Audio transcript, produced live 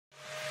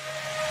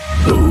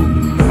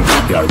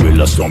Hello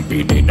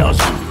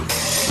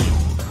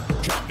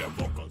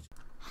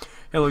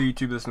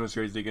YouTube, this is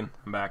Crazy Deacon.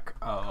 I'm back.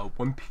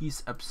 One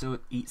Piece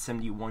episode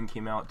 871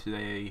 came out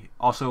today.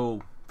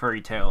 Also, Fairy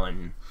Tail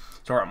and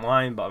Sword Art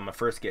Online, but I'm gonna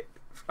first get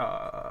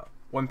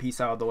One Piece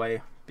out of the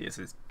way because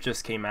it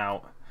just came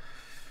out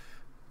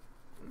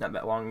not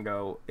that long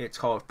ago. It's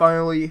called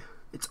Finally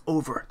It's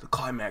Over, the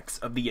climax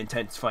of the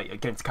intense fight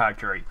against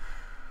Katakuri.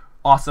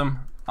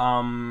 Awesome.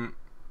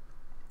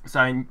 So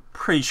I'm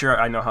pretty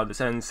sure I know how this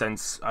ends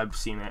since I've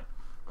seen it.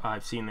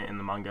 I've seen it in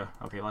the manga.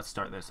 Okay, let's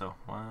start this. So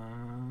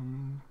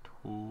 1,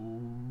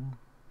 2,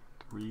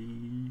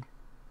 3.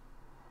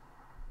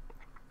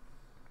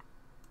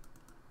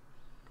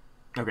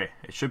 Okay,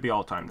 it should be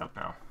all timed up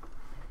now.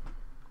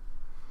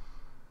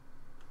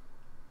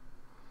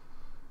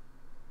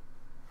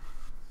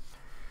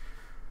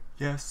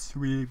 Yes,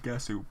 we've got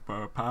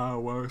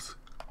superpowers.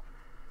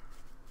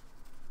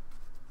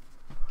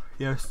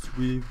 Yes,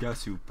 we've got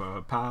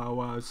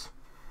superpowers.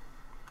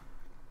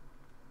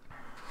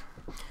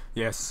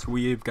 Yes,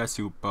 we've got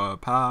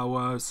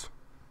superpowers.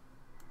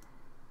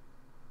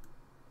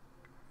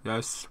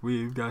 Yes,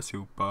 we've got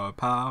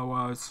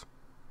superpowers.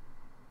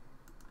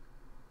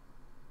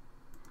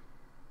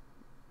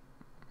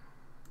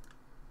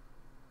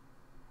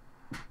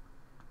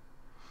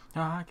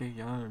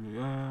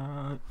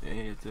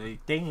 It's a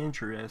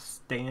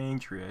dangerous.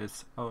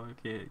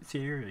 Okay,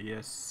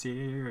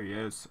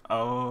 serious.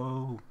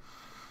 Oh.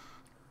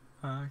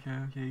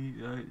 Okay,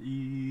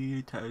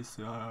 it has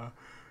oh.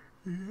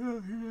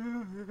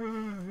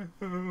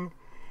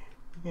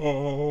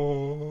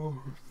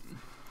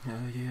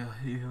 Yeah.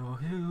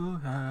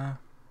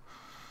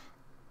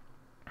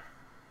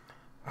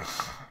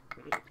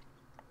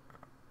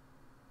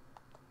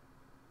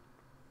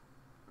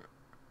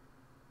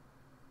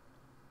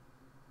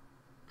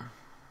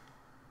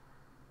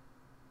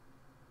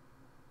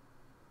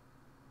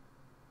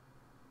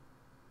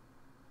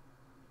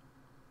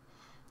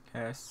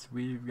 Yes,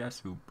 we've got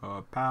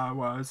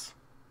superpowers.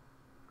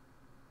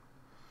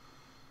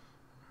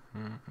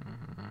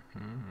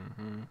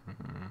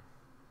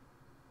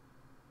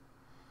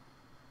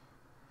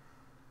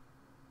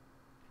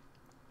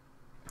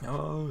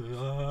 Oh,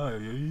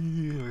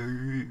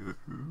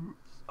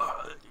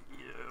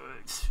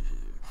 yes.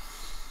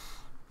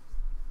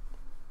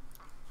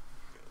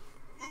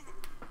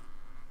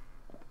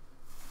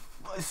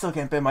 I still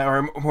can't bend my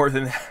arm more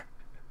than that.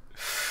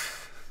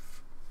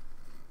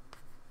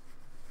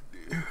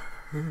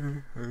 Oh,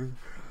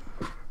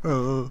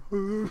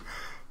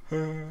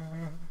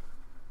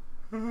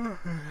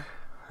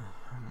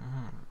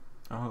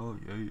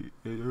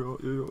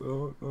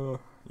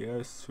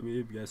 yes,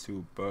 we've got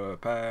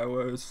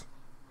superpowers.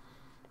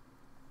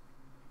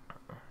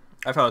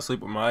 I fell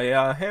asleep with my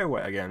hair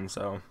wet again,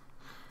 so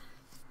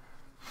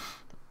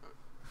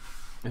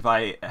if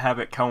I have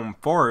it comb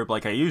forward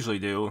like I usually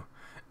do,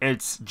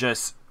 it's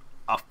just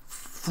a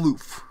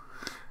floof.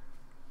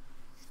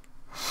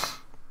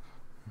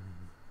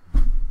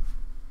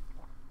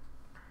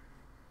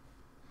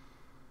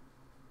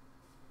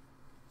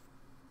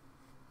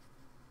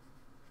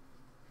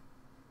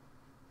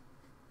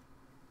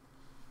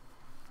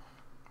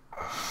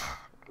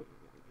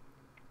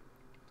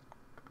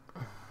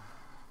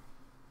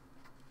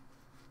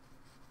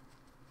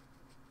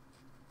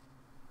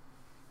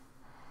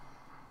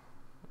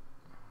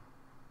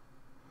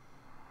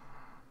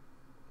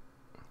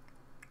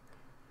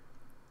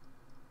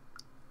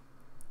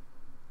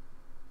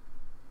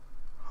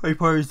 How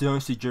parties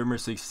don't see German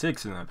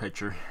 66 in that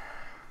picture?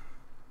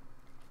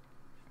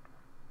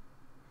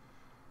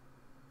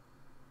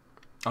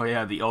 Oh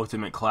yeah, the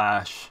ultimate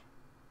clash.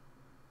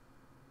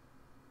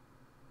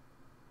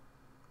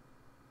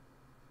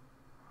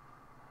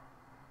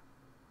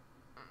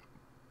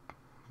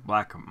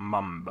 Black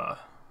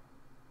Mamba.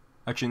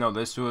 Actually, no,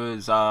 this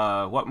was,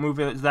 what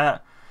movie is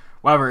that?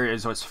 Whatever it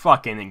is, was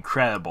fucking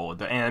incredible.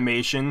 The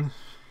animation.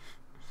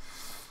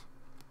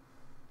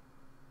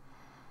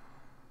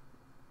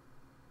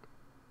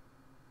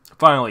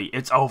 Finally,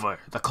 it's over.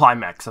 The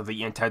climax of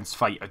the intense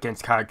fight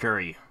against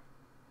Katakuri.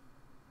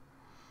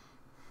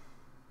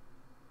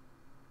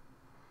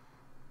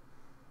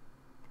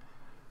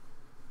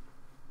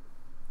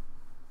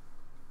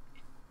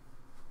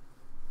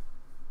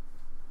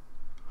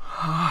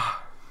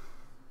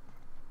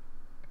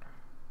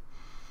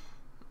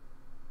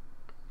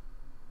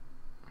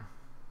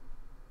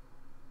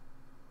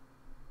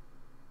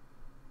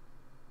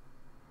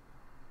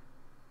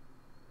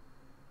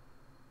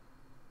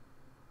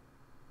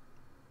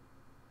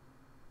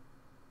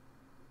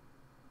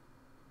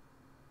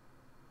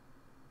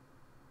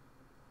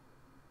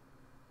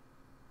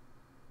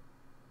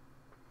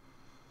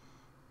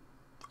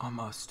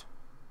 Almost.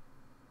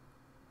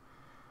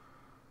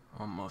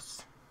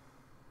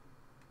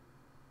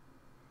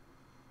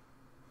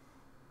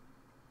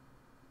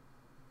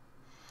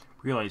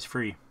 Realize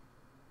free.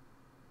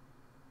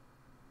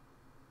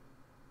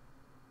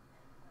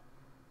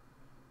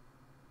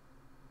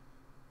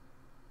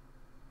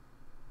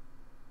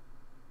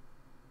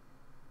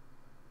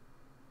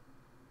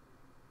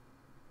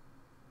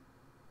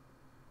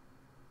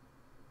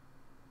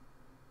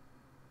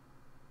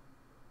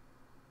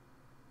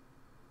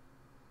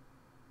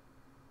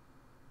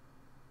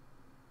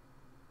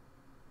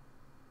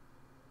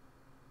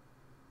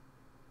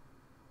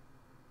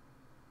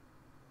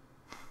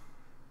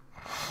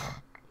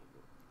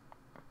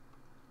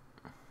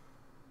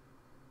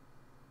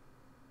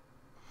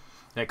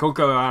 Yeah,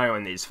 Coco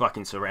Island is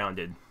fucking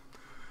surrounded.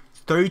 It's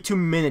 32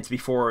 minutes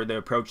before the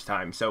approach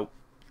time, so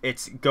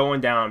it's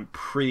going down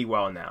pretty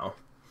well now.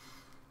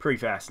 Pretty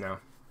fast now.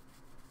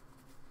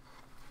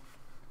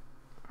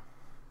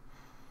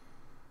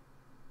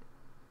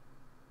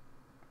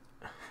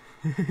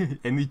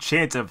 Any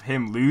chance of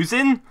him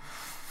losing?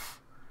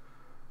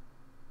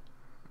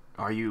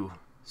 Are you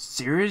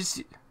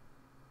serious?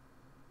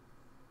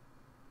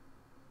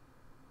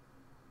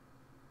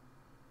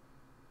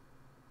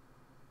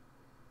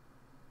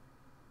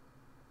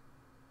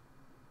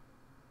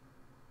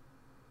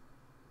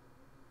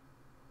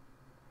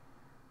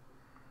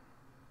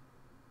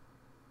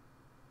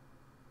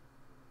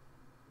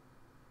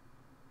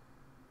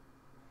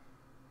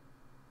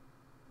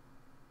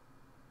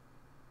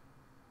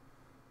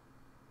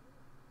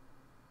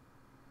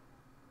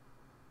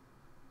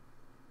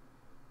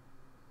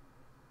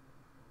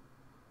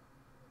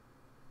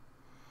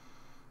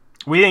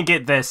 We didn't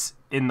get this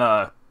in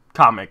the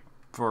comic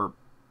for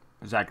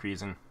exact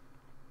reason.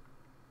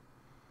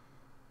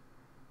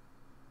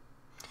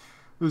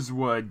 This is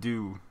what I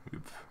do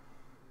if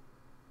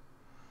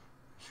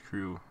this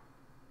crew.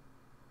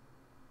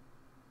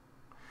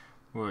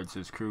 Well, it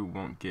says crew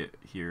won't get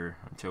here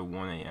until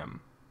 1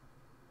 a.m.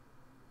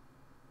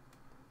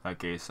 In that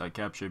case, I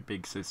captured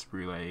Big Sis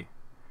Relay,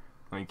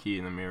 one key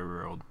in the mirror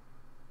world,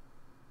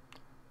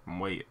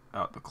 and wait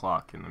out the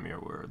clock in the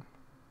mirror world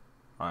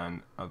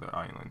on other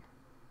island.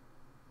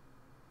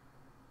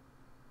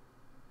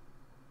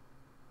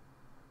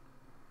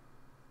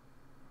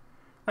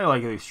 I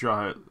like how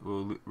Straw Hat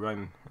will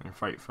run and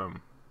fight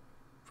from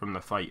the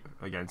fight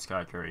against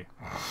Katakuri.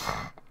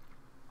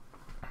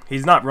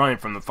 He's not running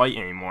from the fight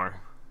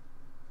anymore.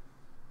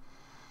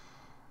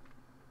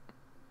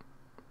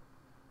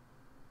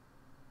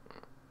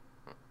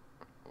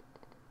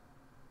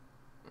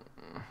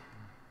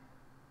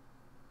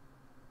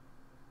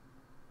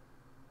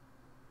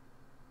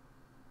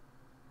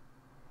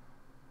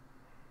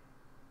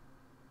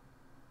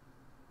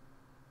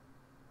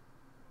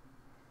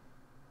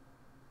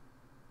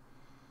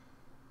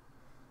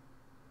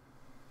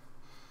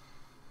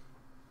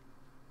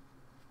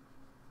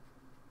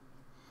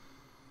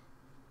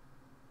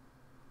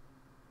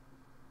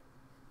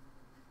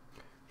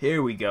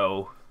 Here we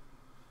go.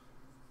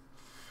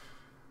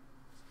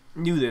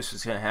 Knew this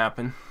was gonna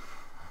happen.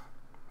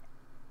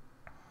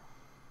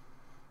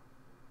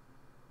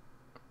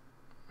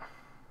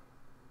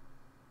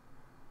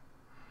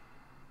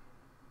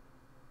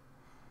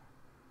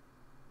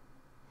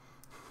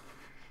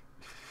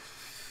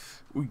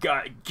 We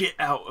gotta get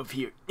out of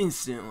here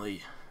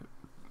instantly,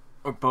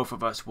 or both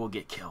of us will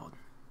get killed.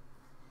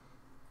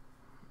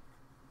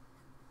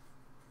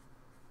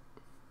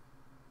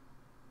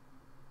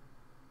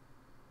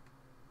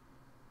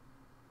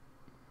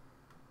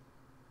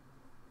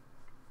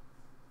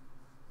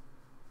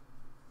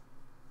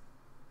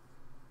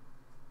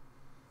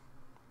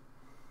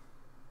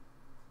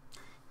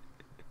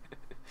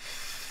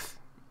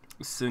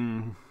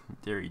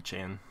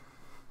 Sundari-chan.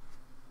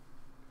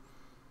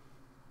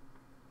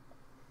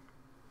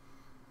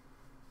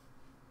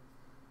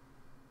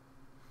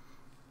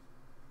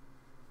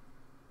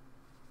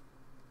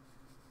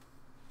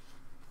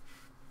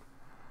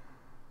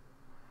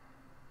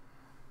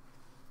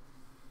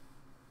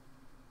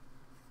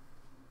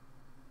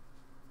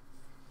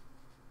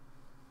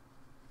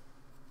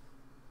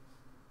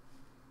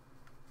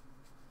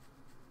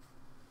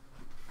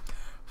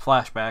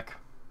 Flashback,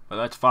 but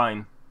that's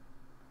fine.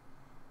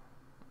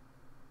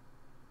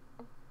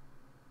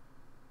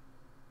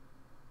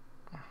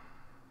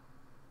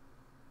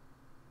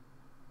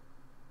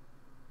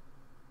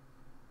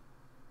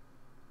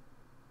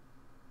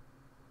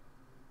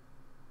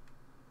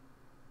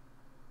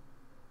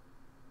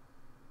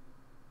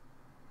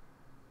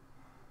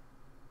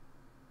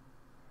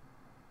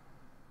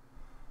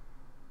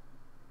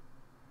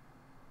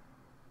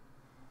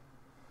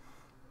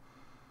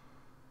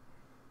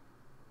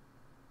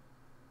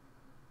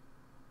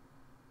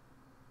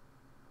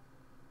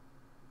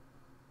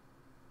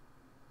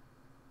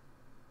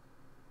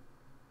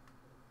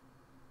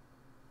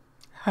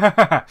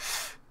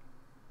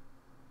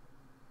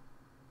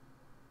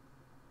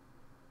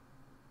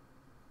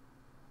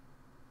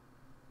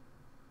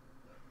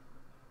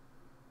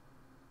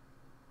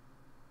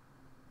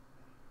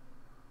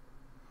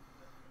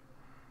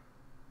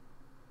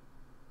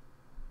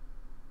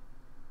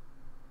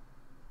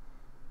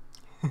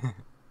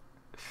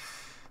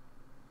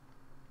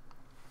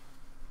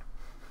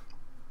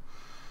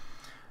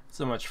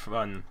 So much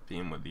fun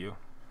being with you.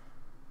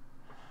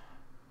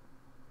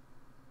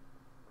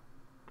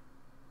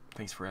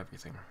 Thanks for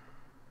everything.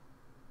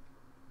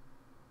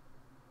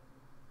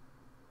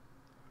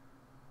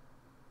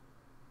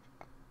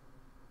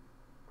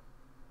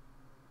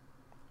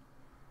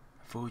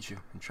 I fooled you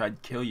and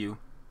tried to kill you.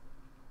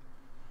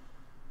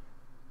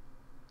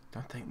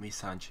 Don't thank me,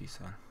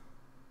 Sanchi-san.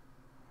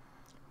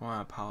 I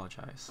want to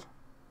apologize.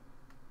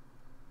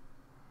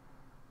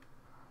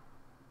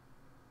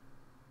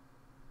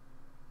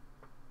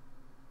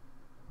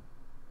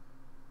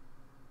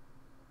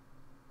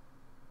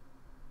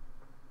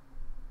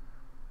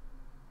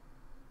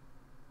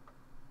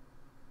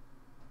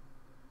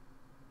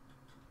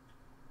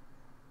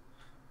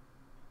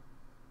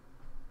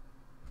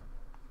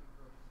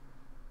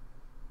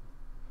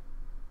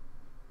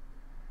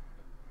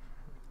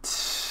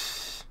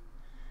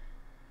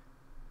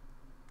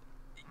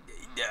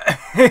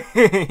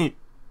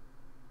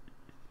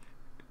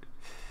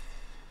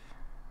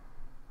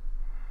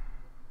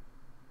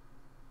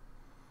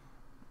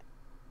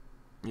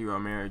 Your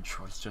marriage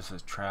was just a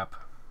trap.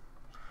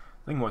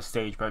 The thing was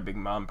staged by Big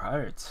Mom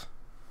pirates.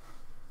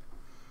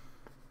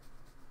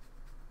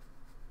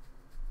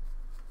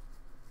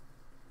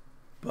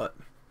 But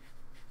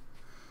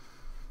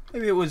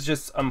maybe it was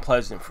just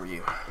unpleasant for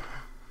you.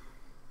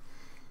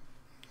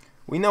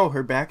 We know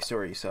her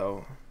backstory,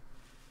 so...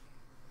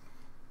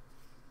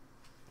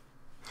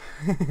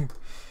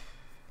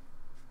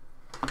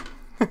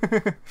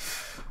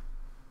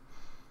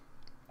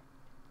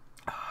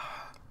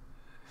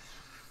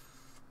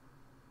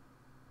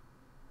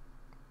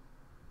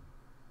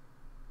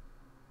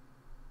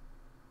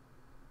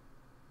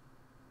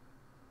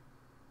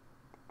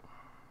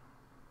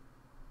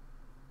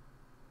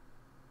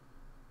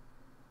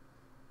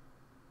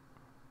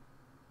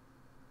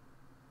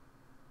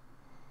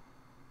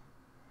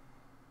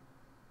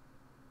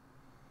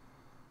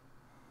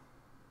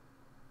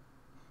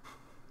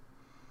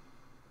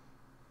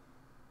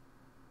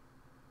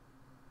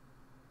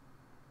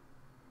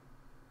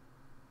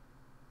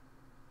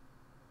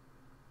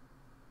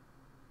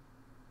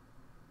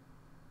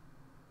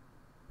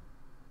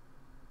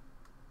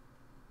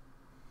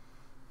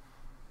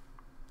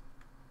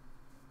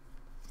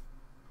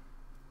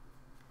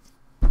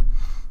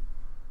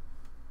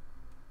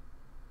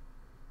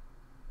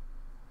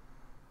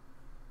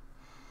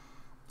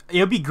 It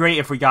would be great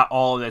if we got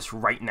all of this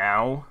right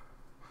now,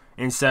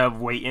 instead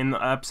of waiting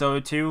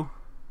episode 2.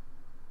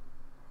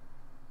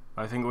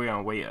 I think we're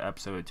gonna wait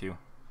episode 2.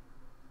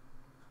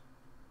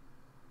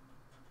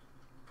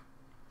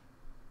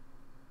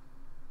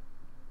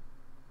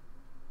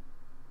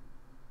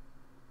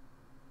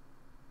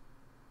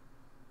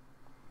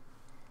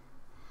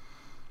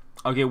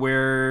 Okay,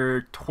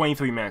 we're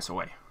 23 minutes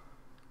away.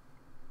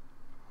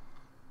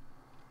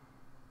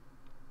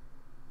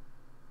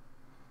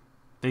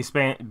 They've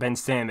been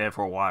standing there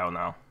for a while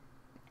now.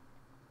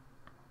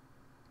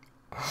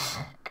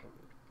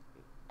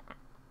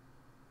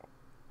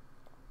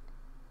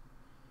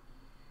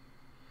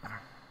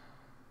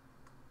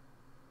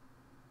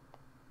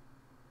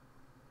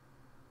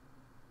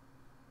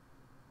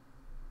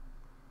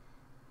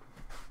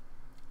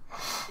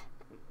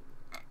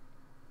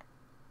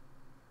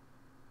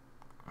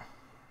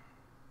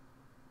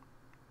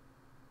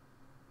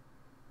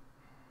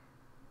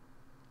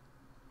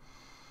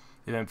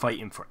 They've been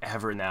fighting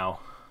forever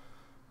now.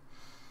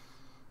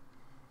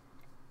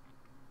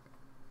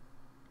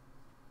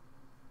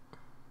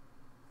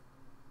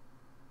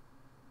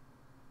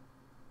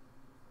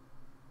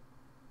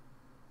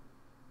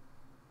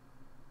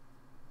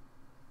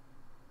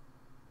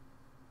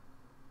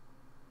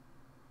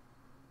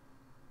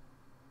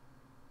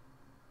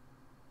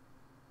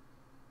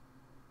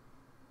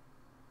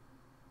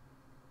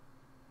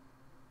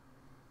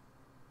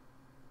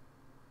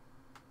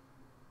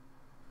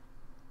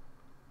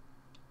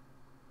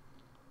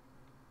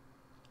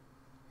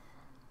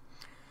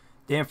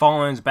 He didn't fall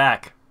on his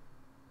back.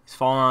 He's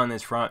falling on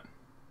his front.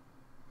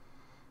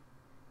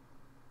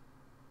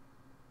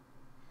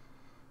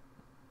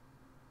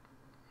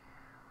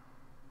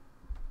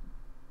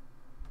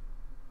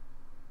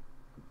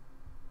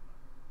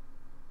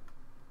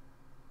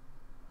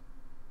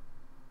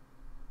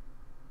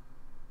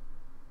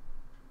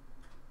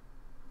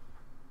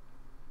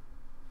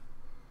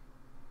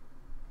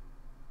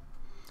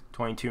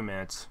 $22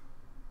 minutes.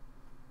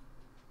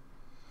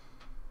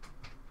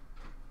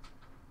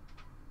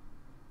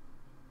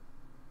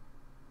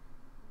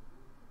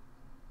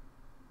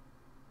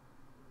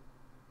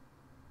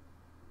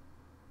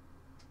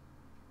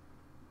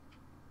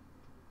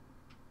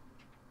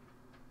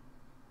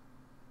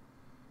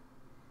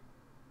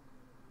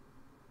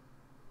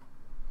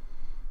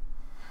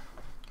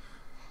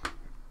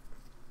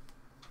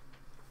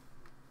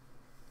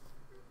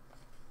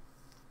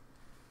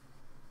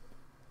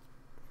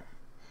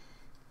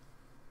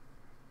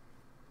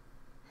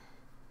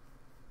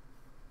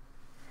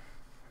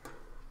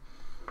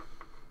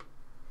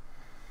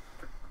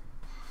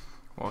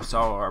 We'll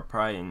swallow our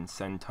pride and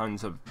send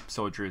tons of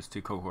soldiers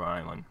to Katakuri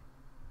Island.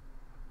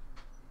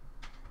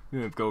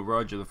 Even if Go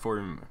Roger the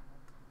Foreman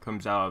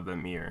comes out of the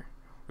mirror,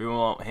 we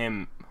won't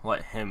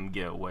let him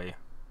get away.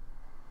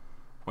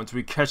 Once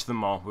we catch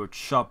them all, we'll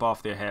chop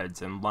off their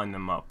heads and line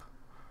them up.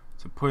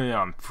 So put it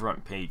on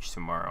front page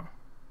tomorrow.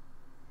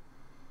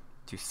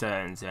 To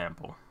set an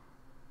example.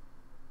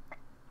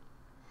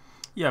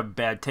 You have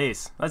bad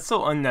taste. That's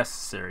so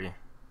unnecessary.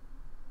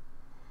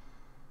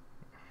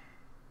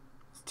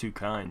 It's too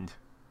kind.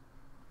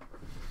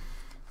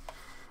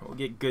 We'll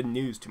get good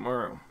news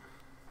tomorrow.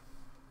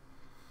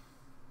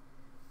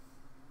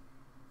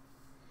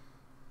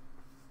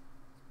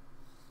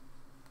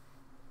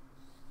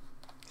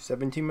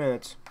 $17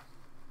 minutes.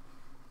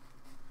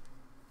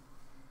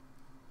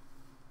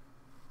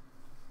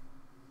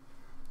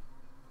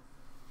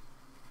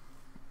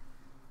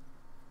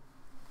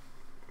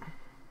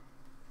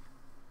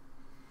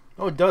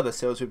 Oh, duh, the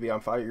sails would be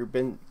on fire. You've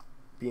been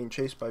being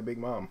chased by Big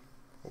Mom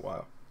for a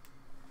while.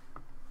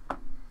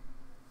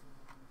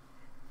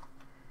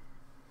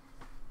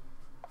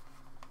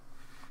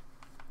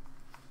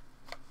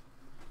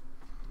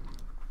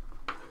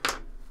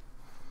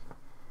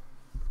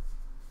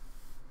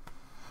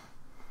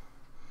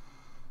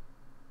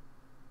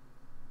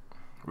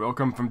 We all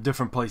come from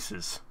different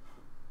places.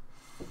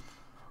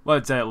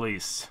 Let's at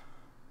least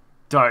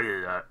die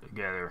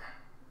together.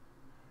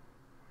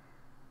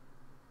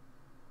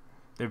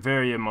 They're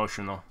very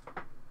emotional.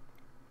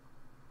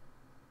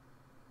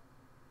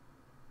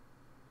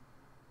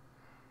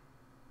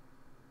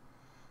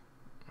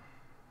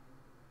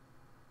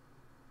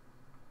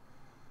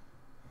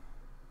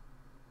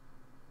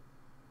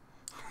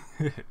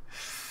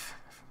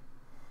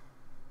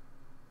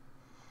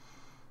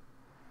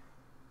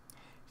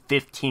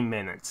 "15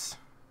 minutes.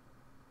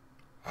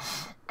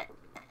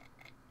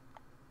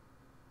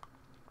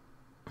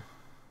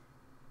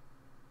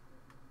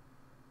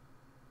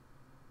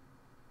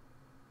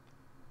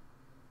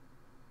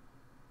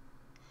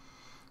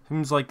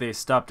 Seems like they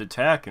stopped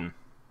attacking,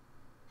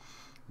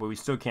 but we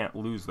still can't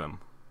lose them.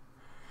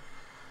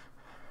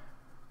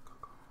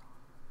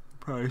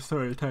 Probably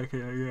start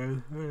attacking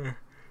again.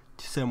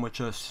 To sandwich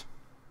us.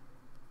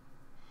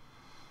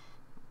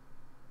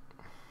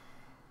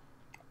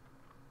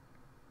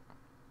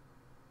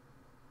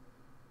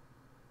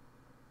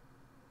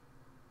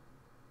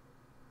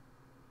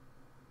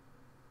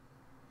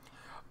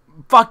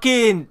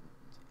 Fucking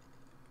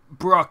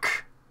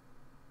Brooke.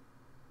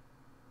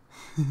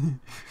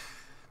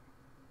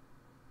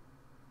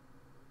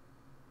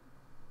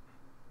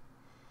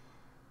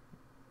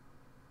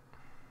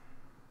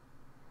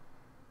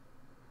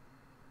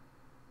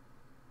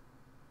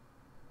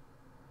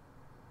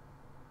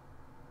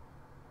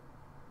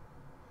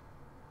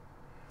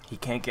 He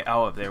can't get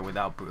out of there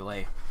without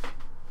Brûlé.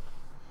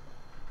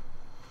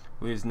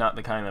 He is not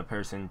the kind of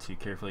person to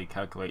carefully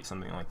calculate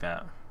something like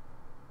that.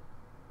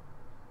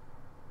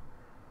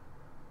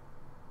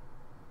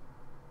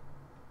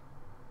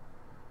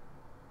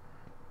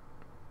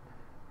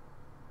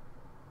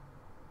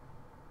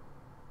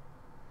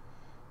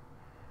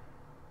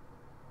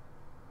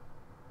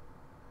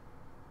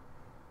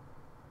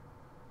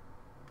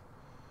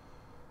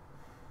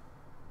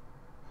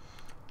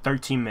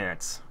 "13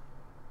 minutes.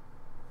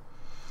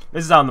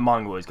 This is how the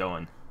manga is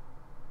going.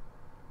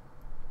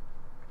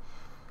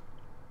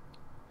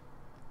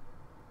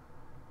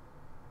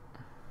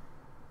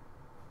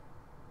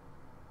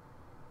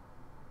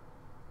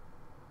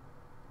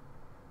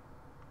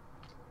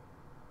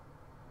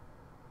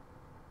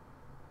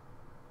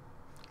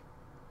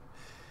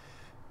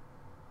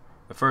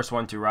 The first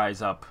one to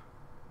rise up.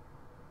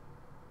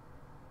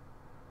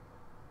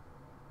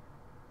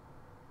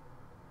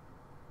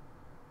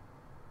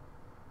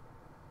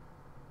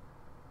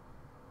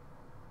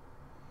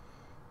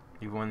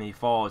 Even when he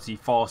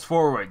falls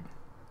forward.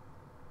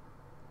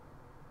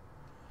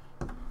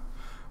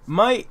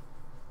 I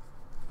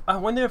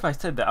wonder if I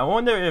said that. I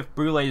wonder if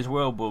Brûlé's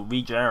will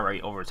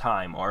regenerate over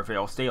time, or if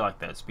it'll stay like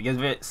this. Because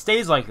if it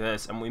stays like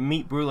this, and we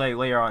meet Brûlé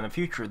later on in the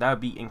future, that would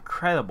be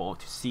incredible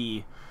to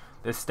see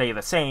this stay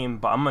the same,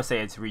 but I'm going to say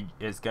it's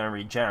going to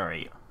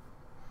regenerate.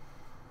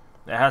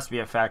 There has to be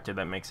a factor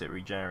that makes it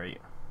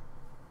regenerate.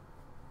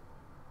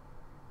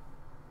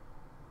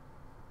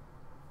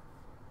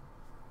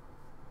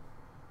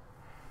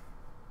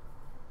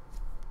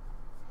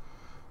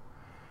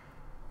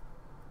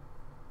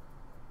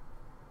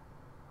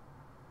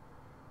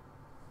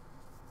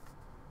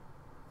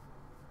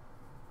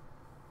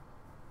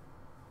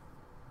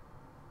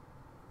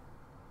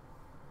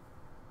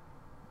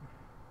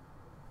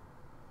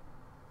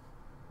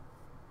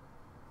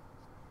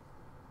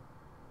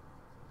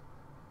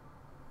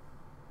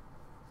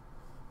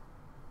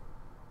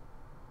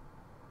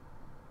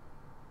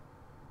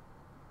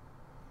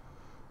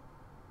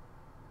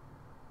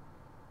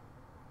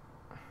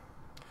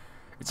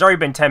 It's already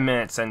been 10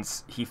 minutes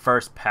since he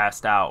first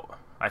passed out,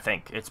 I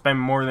think. It's been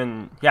more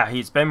than... Yeah,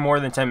 he's been more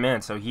than 10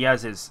 minutes, so he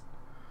has his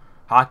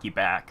hockey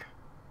back.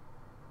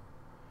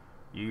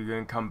 You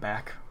gonna come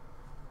back?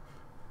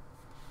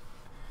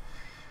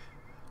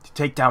 To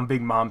take down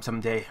Big Mom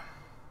someday.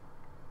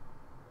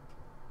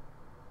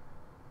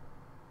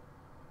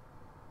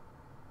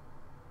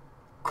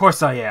 Of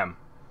course I am.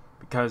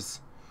 Because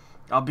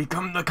I'll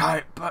become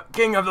the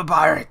king of the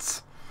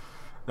pirates.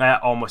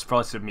 That almost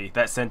frustrated me,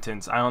 that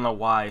sentence. I don't know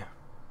why.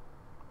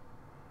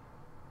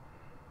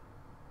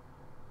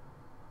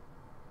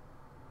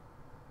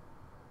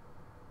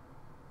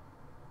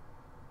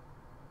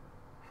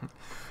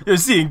 You're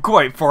seeing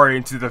quite far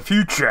into the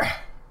future.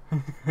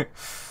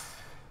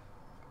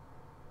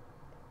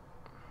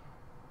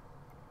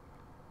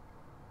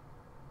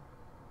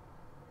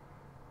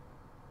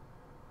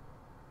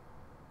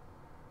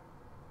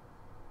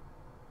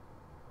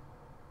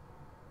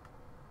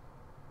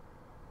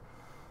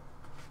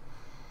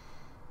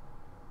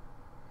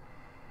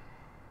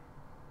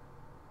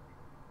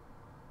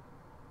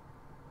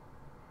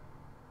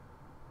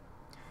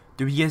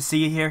 Do we get to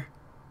see it here?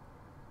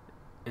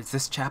 It's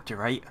this chapter,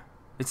 right?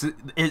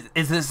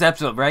 Is this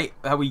episode, right?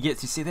 How we get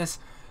to see this?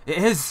 It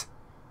is.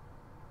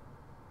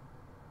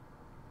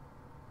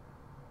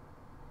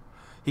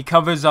 He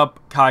covers up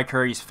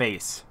Katakuri's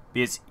face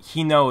because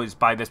he knows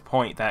by this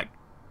point that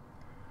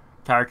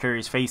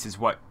Katakuri's face is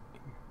what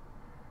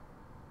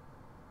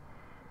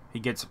he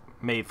gets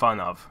made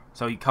fun of.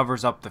 So he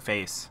covers up the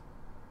face.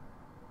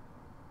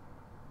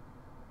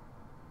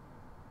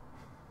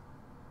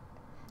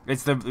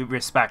 It's the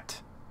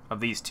respect of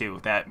these two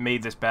that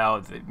made this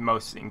battle the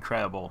most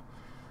incredible.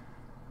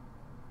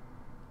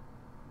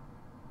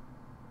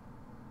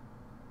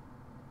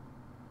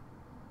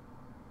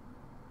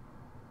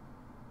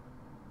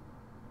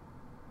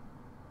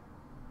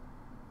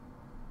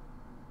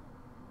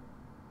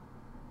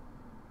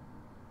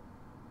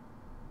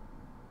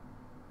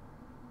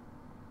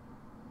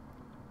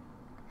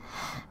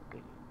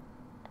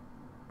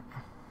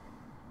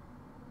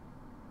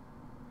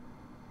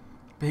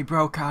 Big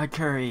bro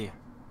Katakuri.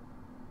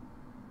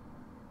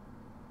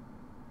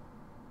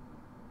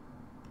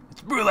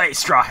 It's Brule,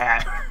 Straw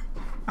Hat.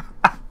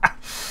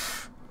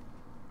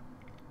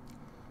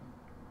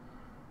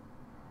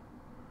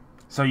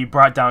 So you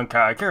brought down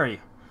Katakuri.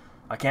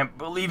 I can't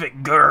believe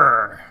it,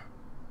 grrr.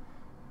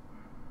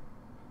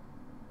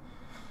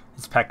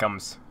 It's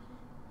Peckham's.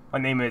 My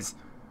name is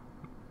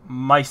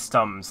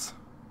Mystums.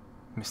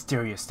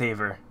 Mysterious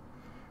Saver.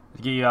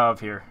 Let's get you out of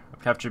here.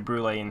 I've captured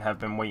Brule and have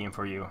been waiting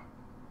for you.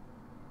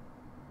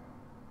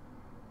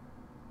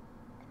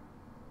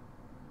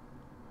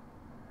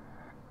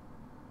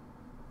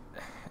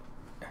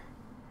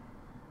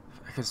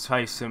 I can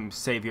try to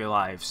save your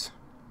lives.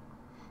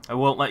 I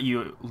won't let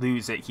you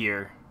lose it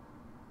here.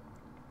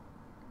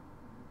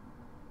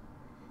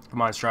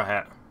 Come on, Straw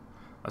Hat.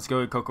 Let's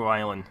go to Cocoa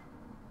Island,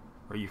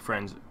 where your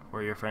friends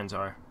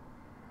are.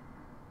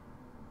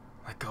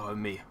 Let go of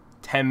me.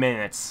 10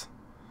 minutes.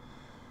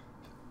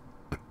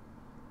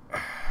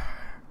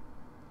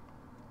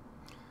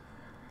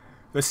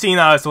 The scene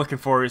I was looking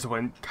for is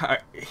when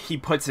he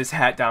puts his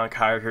hat down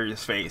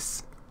Katakuri's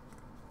face.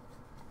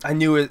 I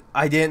knew it.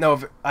 I didn't know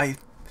if I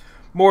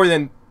more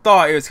than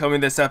thought it was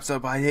coming this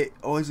episode, but I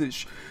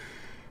wasn't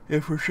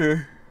for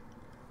sure.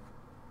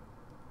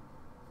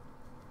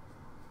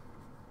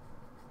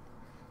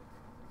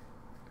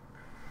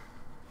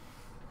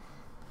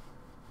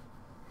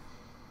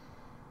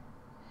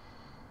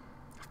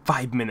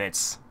 Five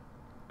minutes.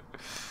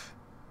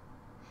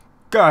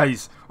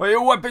 Guys, are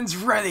your weapons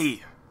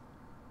ready?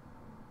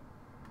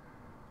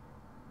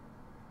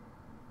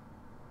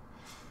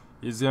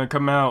 He's gonna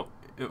come out.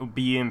 It'll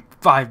be in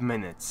 5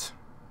 minutes.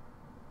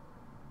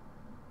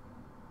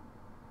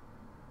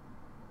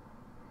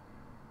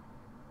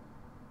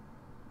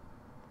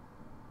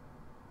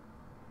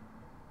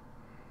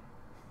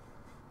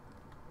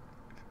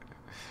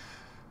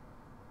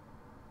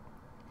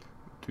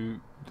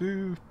 Do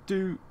do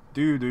do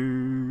do do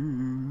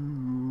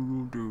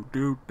do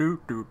do do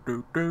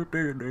do do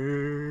do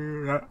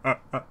do.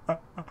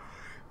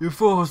 You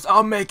fools!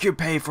 I'll make you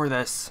pay for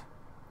this.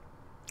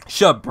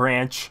 Shut up,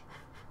 Branch.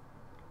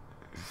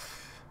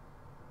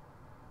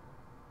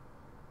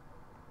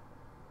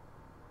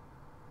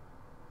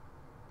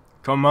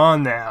 Come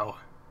on now.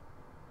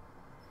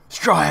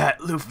 Straw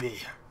Hat Luffy.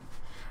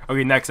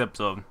 Okay, next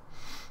episode.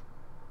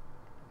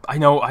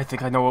 I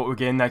think I know what we're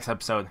getting next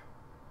episode.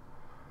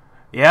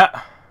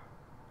 Yeah.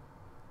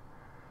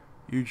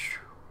 Huge.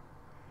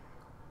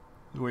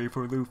 Waiting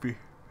for Luffy.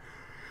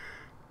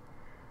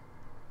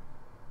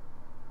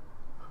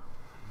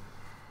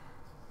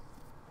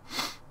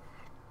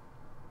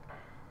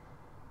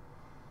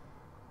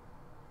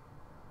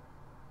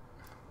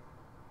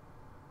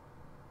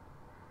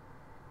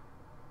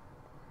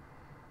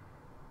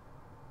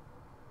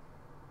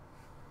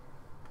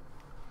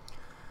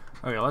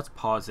 Okay, let's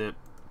pause it.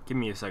 Give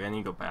me a second, I need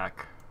to go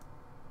back.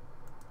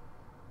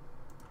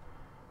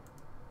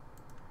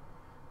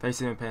 Face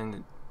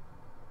independent.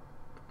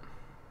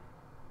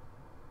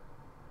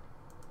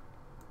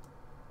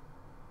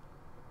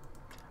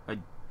 A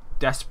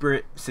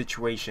desperate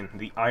situation.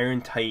 The iron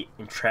tight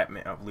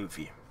entrapment of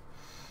Luffy.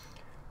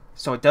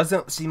 So it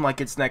doesn't seem like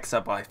it's next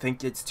up. I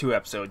think it's 2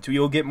 episodes.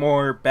 You'll get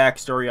more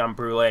backstory on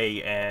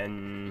Brule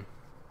and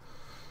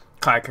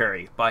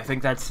Katakuri, but I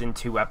think that's in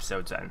 2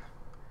 episodes then.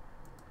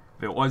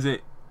 If it wasn't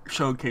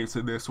showcased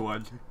in this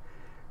one,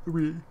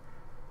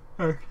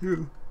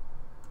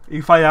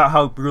 you find out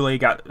how Brule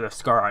got the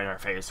scar on her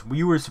face.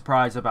 We were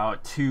surprised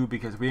about 2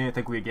 because we didn't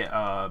think we'd get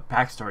a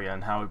backstory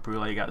on how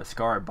Brule got the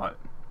scar, but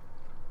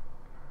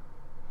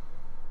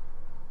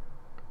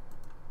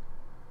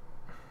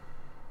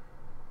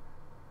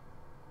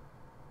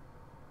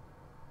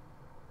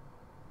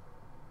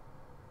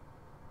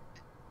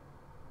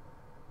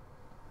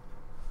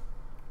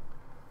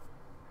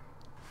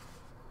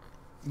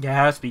yeah,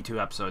 it has to be 2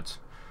 episodes.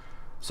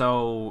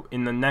 So,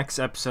 in the next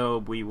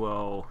episode, we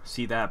will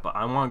see that, but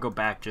I want to go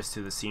back just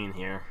to the scene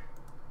here.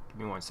 Give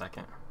me 1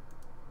 second.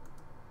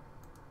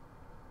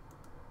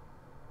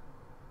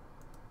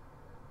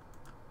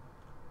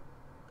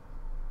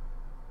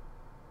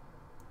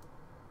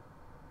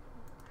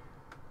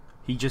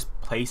 He just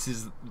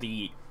places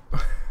the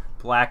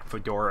black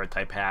fedora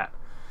type hat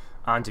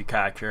onto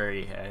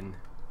Katakuri and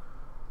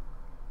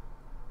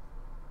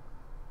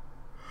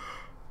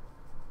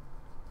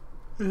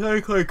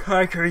like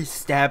Katakuri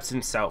stabs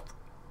himself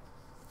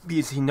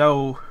because he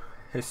knows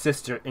his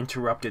sister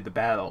interrupted the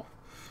battle.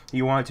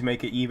 He wanted to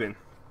make it even.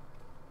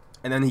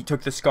 And then he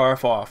took the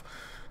scarf off.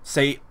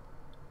 Say,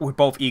 we're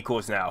both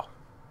equals now.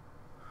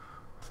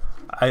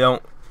 I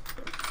don't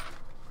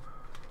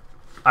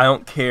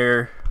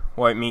care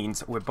what it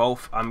means. We're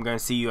both, I'm gonna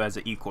see you as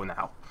an equal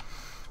now.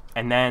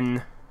 And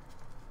then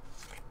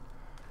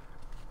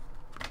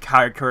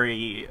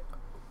Katakuri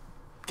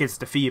gets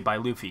defeated by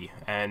Luffy,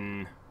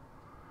 and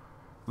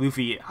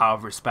Luffy, out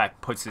of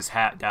respect, puts his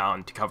hat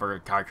down to cover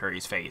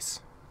Katakuri's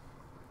face.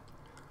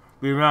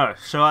 Remember,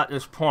 so at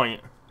this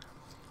point,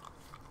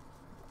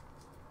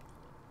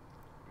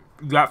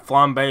 you got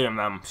Flambe and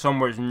them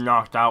somewhere's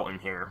knocked out in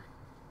here.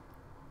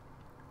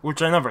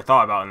 Which I never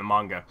thought about in the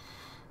manga.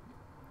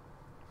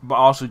 But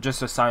also,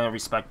 just a sign of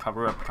respect,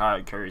 cover up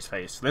Katakuri's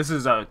face. This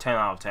is a 10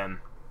 out of 10.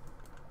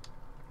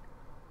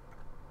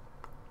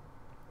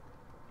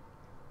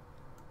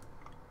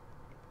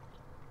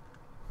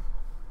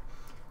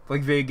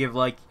 Like the video, give a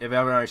like. If you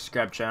haven't already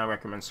subscribed to the channel, I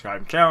recommend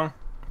subscribing to the channel.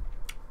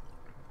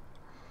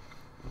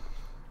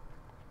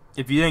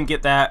 If you didn't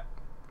get that,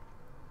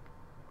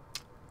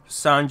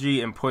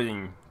 Sanji and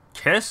Pudding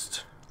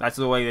kissed. That's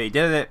the way they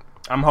did it.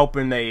 I'm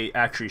hoping they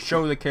actually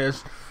show the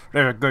kiss.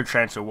 There's a good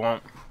chance it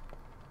won't.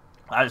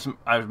 As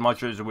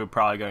much as we're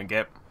probably gonna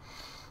get.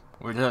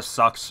 Which just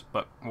sucks,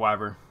 but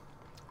whatever.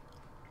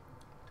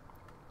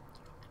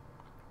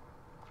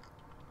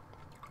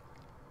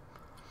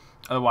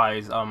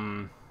 Otherwise,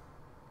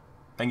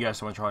 thank you guys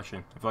so much for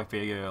watching. If you like the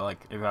video, if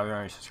you haven't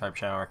already subscribed to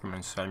the channel, I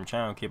recommend subscribing to the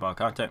channel, keep all the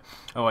content.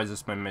 Otherwise, this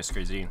has been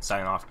Mr. Z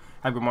signing off.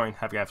 Have a good morning,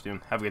 have a good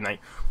afternoon, have a good night.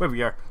 Wherever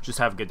you are, just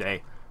have a good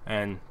day,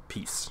 and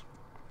peace.